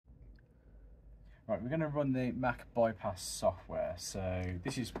Right, we're going to run the Mac bypass software. So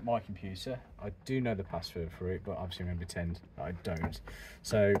this is my computer. I do know the password for it, but obviously I'm going to pretend that I don't.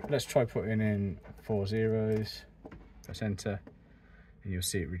 So let's try putting in 4 zeros, press enter, and you'll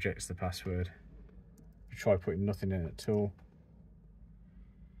see it rejects the password. If you try putting nothing in at all,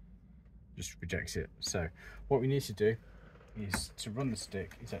 just rejects it. So what we need to do is to run the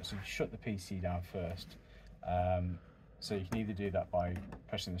stick is actually shut the PC down first. So you can either do that by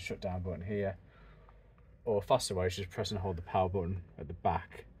pressing the shutdown button here, or a faster way is just press and hold the power button at the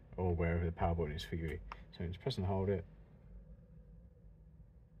back or wherever the power button is for you. So just press and hold it.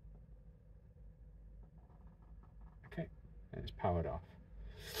 Okay, and it's powered off.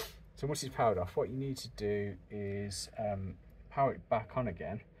 So once it's powered off, what you need to do is power it back on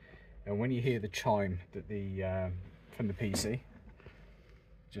again. And when you hear the chime that from the PC,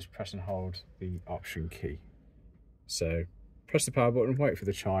 just press and hold the option key. So press the power button, wait for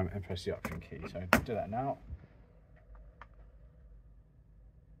the chime, and press the option key. So do that now.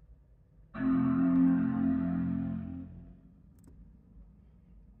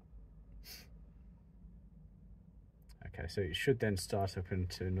 Okay, so it should then start up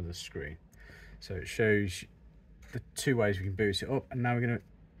into another screen. So it shows the 2 ways we can boot it up, and now we're going to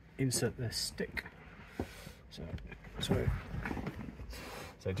insert the stick. So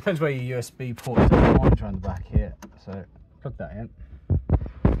it depends where your USB port is. Mine's around the back here. So plug that in.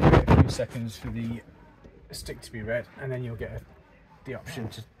 Wait a few seconds for the stick to be read, and then you'll get the option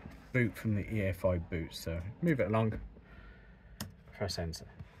to boot from the EFI boot. So move it along, press enter.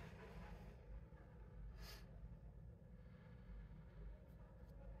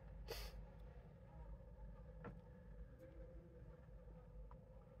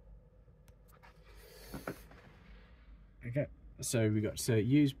 Okay, so we got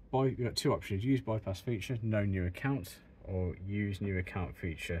 2 options: use bypass feature, no new account, or use new account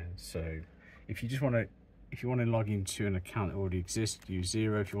feature. So if you want to log into an account that already exists, use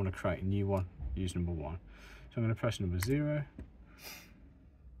 0. If you want to create a new one, use number 1. So I'm going to press number 0,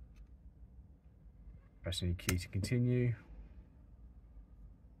 press any key to continue.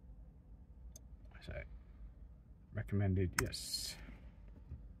 So recommended, yes.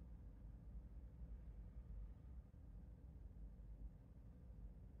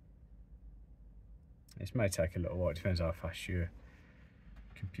 This may take a little while, it depends how fast your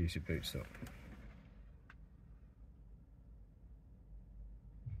computer boots up.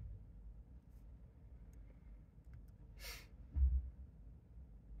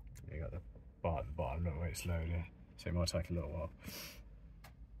 You got the bar at the bottom, look where it's loading, so it might take a little while.